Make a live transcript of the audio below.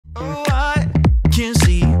Oh, I can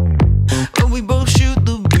see when we both shoot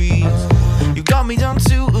the breeze. You got me down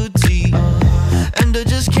to a T, and I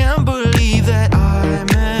just can't believe that I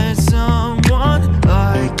met someone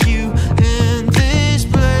like you in this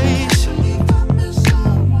place.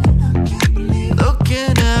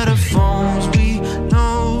 Looking at our phones, we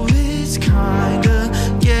know it's kinda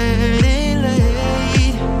getting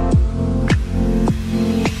late,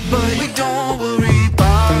 but we don't worry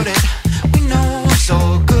about it. We know it's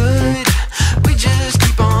all good. We just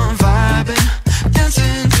keep on vibing,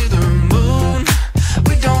 dancing to the moon.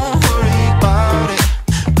 We don't worry about it.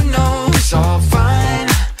 We know it's all fine.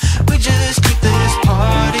 We just keep this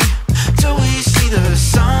party till we see the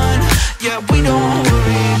sun. Yeah, we don't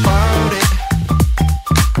worry about it.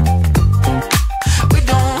 We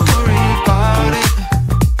don't worry about it.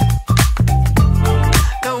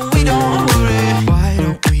 No, we don't worry. Why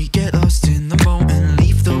don't we get lost in the moment?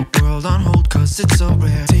 Leave the world on hold, cause it's so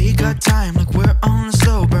rare. Take our time like we're on a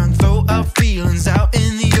slow burn. Throw our feelings out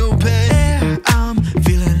in the open.